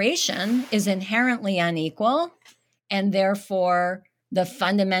is inherently unequal, and therefore the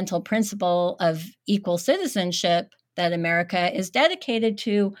fundamental principle of equal citizenship that America is dedicated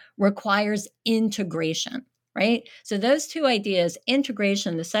to requires integration, right? So those two ideas,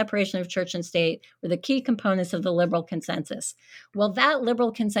 integration, the separation of church and state, were the key components of the liberal consensus. Well, that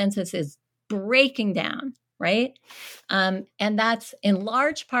liberal consensus is breaking down, right? And that's in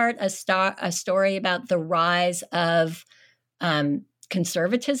large part a story about the rise of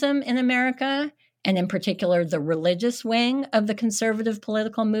conservatism in America, and in particular, the religious wing of the conservative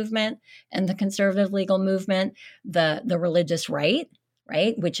political movement and the conservative legal movement, the religious right,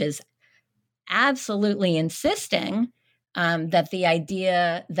 which is absolutely insisting that the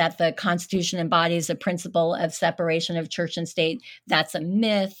idea that the Constitution embodies a principle of separation of church and state, that's a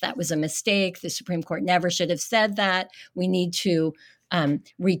myth, that was a mistake. The Supreme Court never should have said that. We need to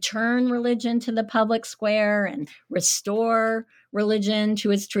return religion to the public square and restore religion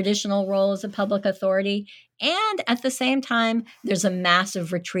to its traditional role as a public authority. And at the same time, there's a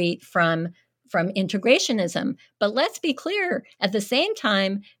massive retreat from integrationism. But let's be clear, at the same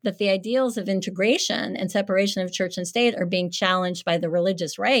time that the ideals of integration and separation of church and state are being challenged by the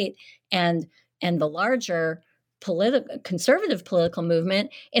religious right and the larger conservative political movement,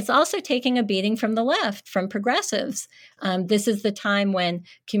 it's also taking a beating from the left, from progressives. This is the time when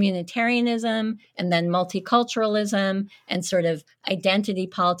communitarianism and then multiculturalism and sort of identity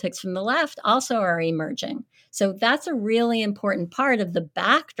politics from the left also are emerging. So that's a really important part of the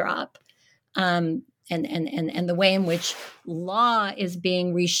backdrop and the way in which law is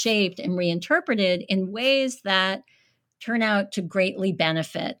being reshaped and reinterpreted in ways that turn out to greatly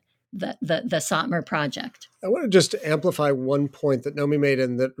benefit the Satmar project. I want to just amplify one point that Nomi made,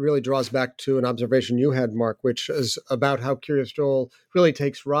 and that really draws back to an observation you had, Mark, which is about how Kiryas Yol really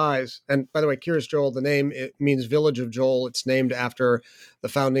takes rise. And by the way, Kiryas Yol, the name, it means village of Joel. It's named after the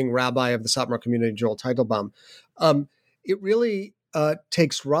founding rabbi of the Satmar community, Joel Teitelbaum. It really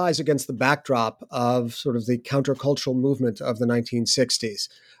takes rise against the backdrop of sort of the countercultural movement of the 1960s.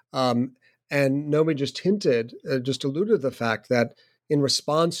 And Nomi just alluded to the fact that in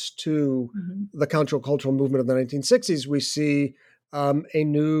response to the countercultural movement of the 1960s, we see a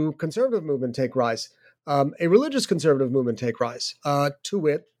new conservative movement take rise, a religious conservative movement take rise, to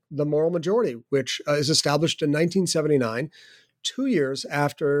wit, the moral majority, which is established in 1979, 2 years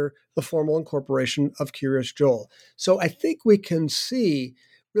after the formal incorporation of Curious Joel. So I think we can see,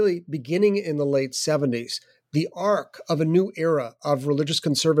 really beginning in the late 70s, the arc of a new era of religious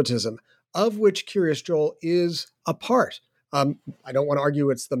conservatism, of which Curious Joel is a part. I don't want to argue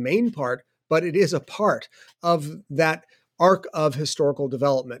it's the main part, but it is a part of that arc of historical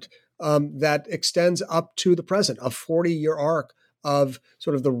development that extends up to the present, a 40-year arc of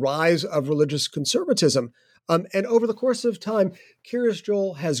sort of the rise of religious conservatism. And over the course of time, Curious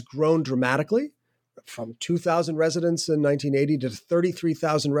Joel has grown dramatically, from 2,000 residents in 1980 to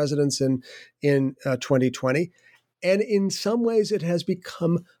 33,000 residents in 2020. And in some ways, it has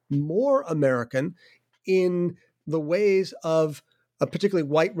become more American in the ways of particularly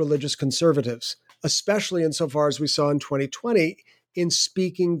white religious conservatives, especially insofar as we saw in 2020 in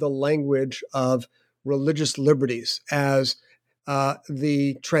speaking the language of religious liberties as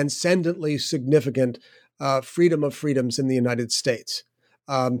the transcendently significant freedom of freedoms in the United States.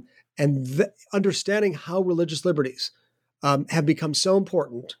 Understanding how religious liberties have become so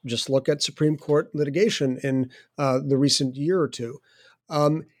important, just look at Supreme Court litigation in the recent year or two.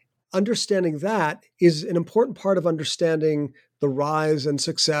 Understanding that is an important part of understanding the rise and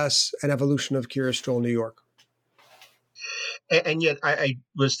success and evolution of Curious Joel New York. And yet, I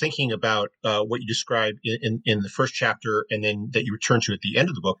was thinking about what you described in the first chapter, and then that you return to at the end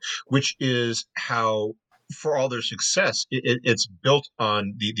of the book, which is how, for all their success, it's built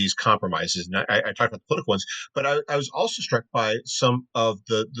on these compromises. And I talked about the political ones, but I was also struck by some of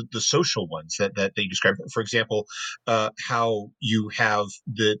the social ones that they described. For example, how you have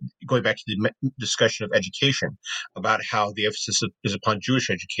going back to the discussion of education, about how the emphasis is upon Jewish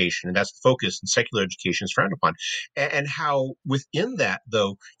education, and that's the focus, and secular education is frowned upon. And how within that,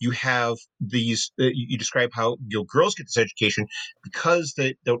 though, you have these, you describe how girls get this education because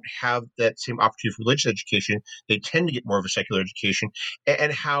they don't have that same opportunity for religious education. They tend to get more of a secular education,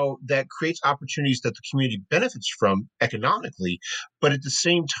 and how that creates opportunities that the community benefits from economically, but at the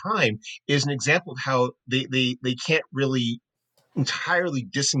same time is an example of how they can't really entirely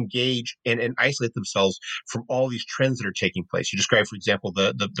disengage and isolate themselves from all these trends that are taking place. You describe, for example,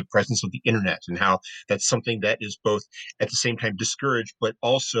 the presence of the internet, and how that's something that is both at the same time discouraged, but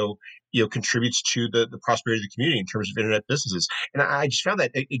also contributes to the prosperity of the community in terms of internet businesses. And I just found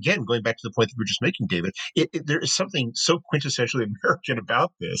that, again, going back to the point that we were just making, David, there is something so quintessentially American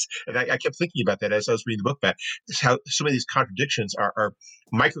about this. And I kept thinking about that as I was reading the book back, how so many of these contradictions are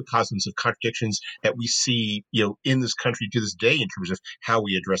microcosms of contradictions that we see, in this country to this day in terms of how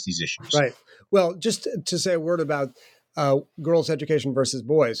we address these issues. Right. Well, just to say a word about girls' education versus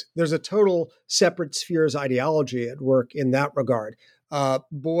boys, there's a total separate spheres ideology at work in that regard.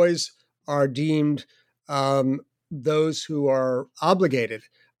 Boys are deemed those who are obligated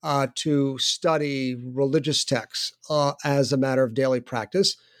to study religious texts as a matter of daily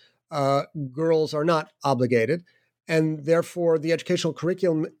practice. Girls are not obligated, and therefore the educational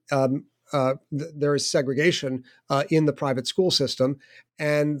curriculum, there is segregation in the private school system,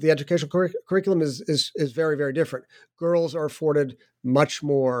 and the educational curriculum is very, very different. Girls are afforded much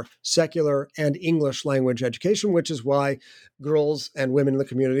more secular and English language education, which is why girls and women in the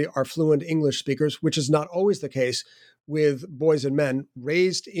community are fluent English speakers, which is not always the case with boys and men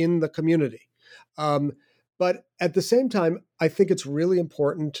raised in the community. But at the same time, I think it's really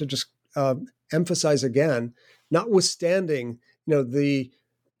important to just emphasize again, notwithstanding the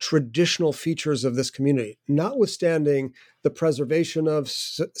traditional features of this community, notwithstanding the preservation of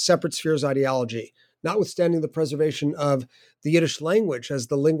separate spheres ideology, notwithstanding the preservation of the Yiddish language as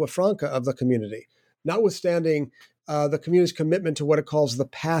the lingua franca of the community, notwithstanding the community's commitment to what it calls the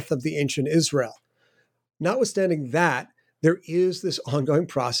path of the ancient Israel. Notwithstanding that, there is this ongoing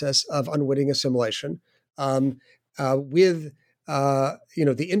process of unwitting assimilation with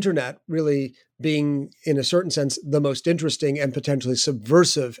the internet really being, in a certain sense, the most interesting and potentially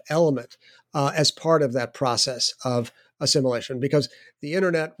subversive element as part of that process of assimilation, because the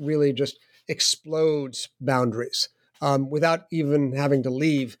internet really just explodes boundaries without even having to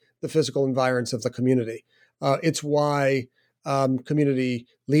leave the physical environs of the community. It's why community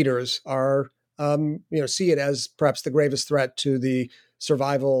leaders are, see it as perhaps the gravest threat to the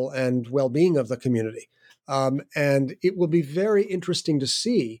survival and well-being of the community. And it will be very interesting to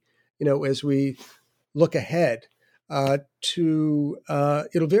see, as we look ahead, it'll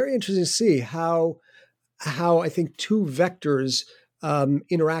be very interesting to see how I think two vectors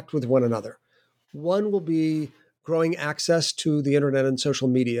interact with one another. One will be growing access to the internet and social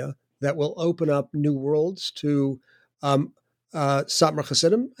media that will open up new worlds to Satmar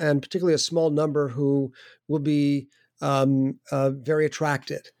Hasidim, and particularly a small number who will be very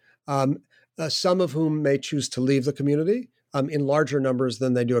attracted. Some of whom may choose to leave the community in larger numbers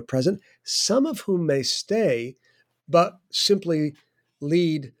than they do at present. Some of whom may stay, but simply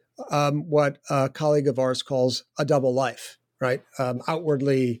lead what a colleague of ours calls a double life, right?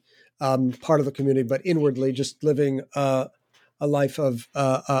 Outwardly part of the community, but inwardly just living a life of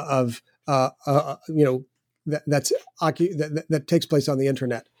that takes place on the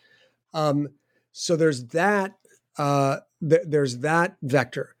internet. So there's that. There's that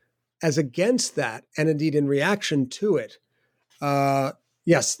vector. As against that, and indeed in reaction to it,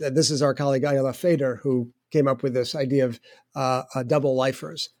 yes, this is our colleague Ayala Fader who came up with this idea of double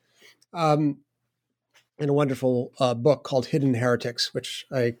lifers, in a wonderful book called Hidden Heretics, which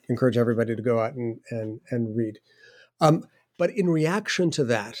I encourage everybody to go out and read. But in reaction to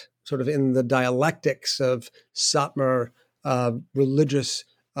that, sort of in the dialectics of Satmar religious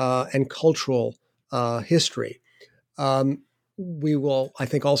and cultural history, we will, I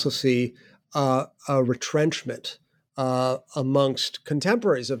think, also see a retrenchment amongst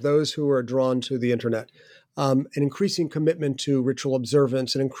contemporaries of those who are drawn to the internet, an increasing commitment to ritual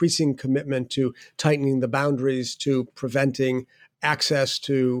observance, an increasing commitment to tightening the boundaries, to preventing access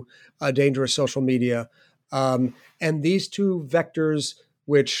to dangerous social media. And these two vectors,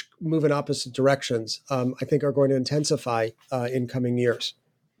 which move in opposite directions, I think are going to intensify in coming years.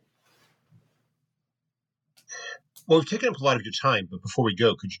 Well, we've taken up a lot of your time, but before we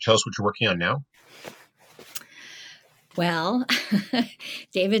go, could you tell us what you're working on now? Well,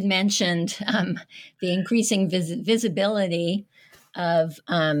 David mentioned the increasing visibility of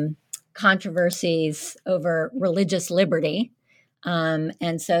controversies over religious liberty.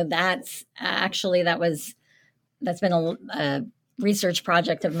 And so that's been a research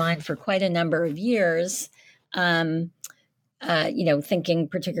project of mine for quite a number of years. Thinking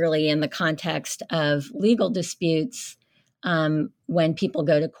particularly in the context of legal disputes, when people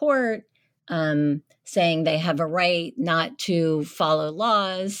go to court, saying they have a right not to follow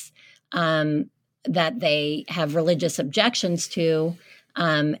laws that they have religious objections to,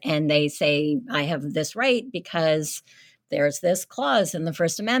 and they say, I have this right because there's this clause in the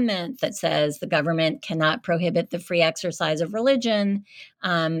First Amendment that says the government cannot prohibit the free exercise of religion,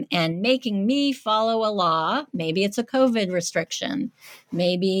 and making me follow a law. Maybe it's a COVID restriction.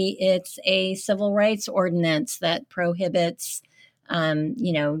 Maybe it's a civil rights ordinance that prohibits,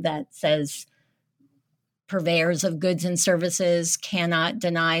 that says purveyors of goods and services cannot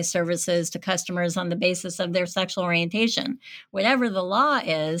deny services to customers on the basis of their sexual orientation. Whatever the law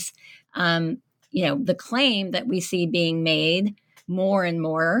is, the claim that we see being made more and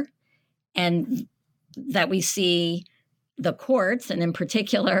more, and that we see the courts, and in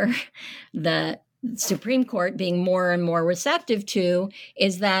particular the Supreme Court, being more and more receptive to,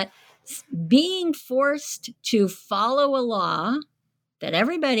 is that being forced to follow a law that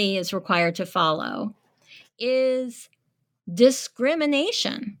everybody is required to follow is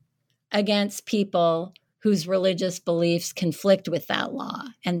discrimination against people whose religious beliefs conflict with that law.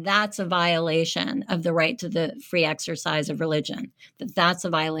 And that's a violation of the right to the free exercise of religion. That's a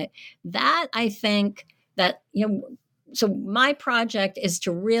violation. That, I think, so my project is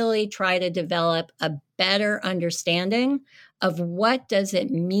to really try to develop a better understanding of what does it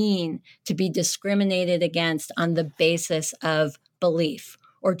mean to be discriminated against on the basis of belief,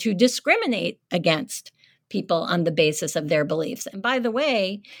 or to discriminate against people on the basis of their beliefs. And by the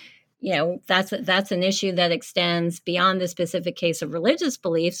way, that's an issue that extends beyond the specific case of religious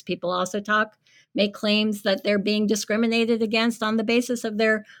beliefs. People also make claims that they're being discriminated against on the basis of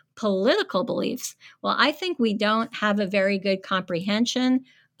their political beliefs. Well, I think we don't have a very good comprehension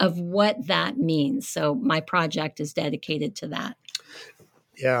of what that means. So my project is dedicated to that.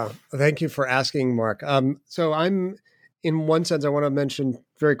 Yeah, thank you for asking, Mark. So I'm, in one sense, I want to mention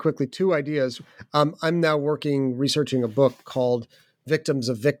very quickly two ideas. I'm now researching a book called Victims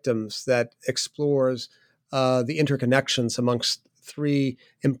of Victims that explores the interconnections amongst three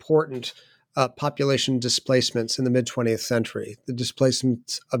important population displacements in the mid-20th century. The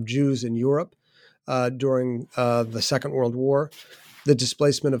displacement of Jews in Europe during the Second World War, the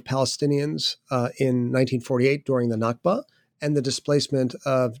displacement of Palestinians in 1948 during the Nakba, and the displacement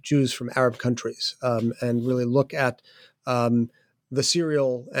of Jews from Arab countries, and really look at the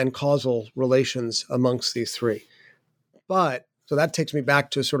serial and causal relations amongst these three. But So that takes me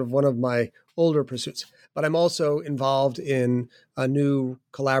back to sort of one of my older pursuits. But I'm also involved in a new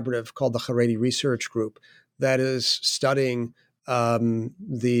collaborative called the Haredi Research Group that is studying the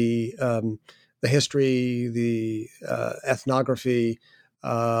history, the ethnography,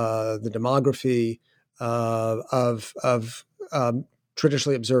 the demography of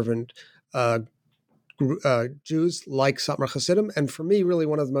traditionally observant Jews like Satmar Hasidim. And for me, really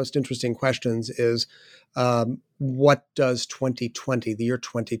one of the most interesting questions is what does 2020, the year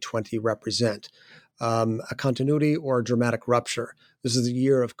 2020, represent? A continuity or a dramatic rupture? This is the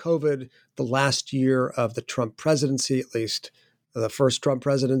year of COVID, the last year of the Trump presidency, at least the first Trump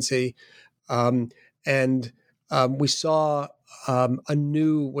presidency. And we saw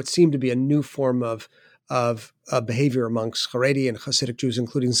what seemed to be a new form of behavior amongst Haredi and Hasidic Jews,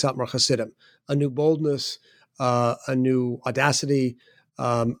 including Satmar Hasidim, a new boldness, a new audacity,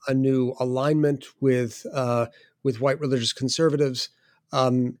 a new alignment with white religious conservatives,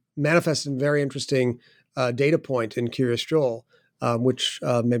 manifested in a very interesting data point in Curious Joel, which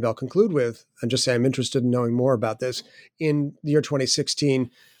maybe I'll conclude with and just say I'm interested in knowing more about this. In the year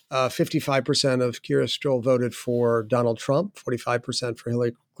 2016, 55% of Curious Joel voted for Donald Trump, 45% for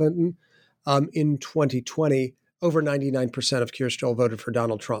Hillary Clinton. In 2020, over 99% of Curious Joel voted for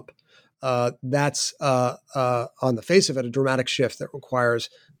Donald Trump. That's, on the face of it, a dramatic shift that requires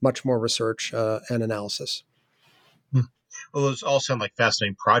much more research and analysis. Well, those all sound like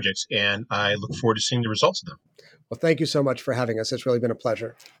fascinating projects, and I look forward to seeing the results of them. Well, thank you so much for having us. It's really been a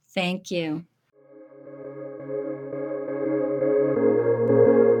pleasure. Thank you.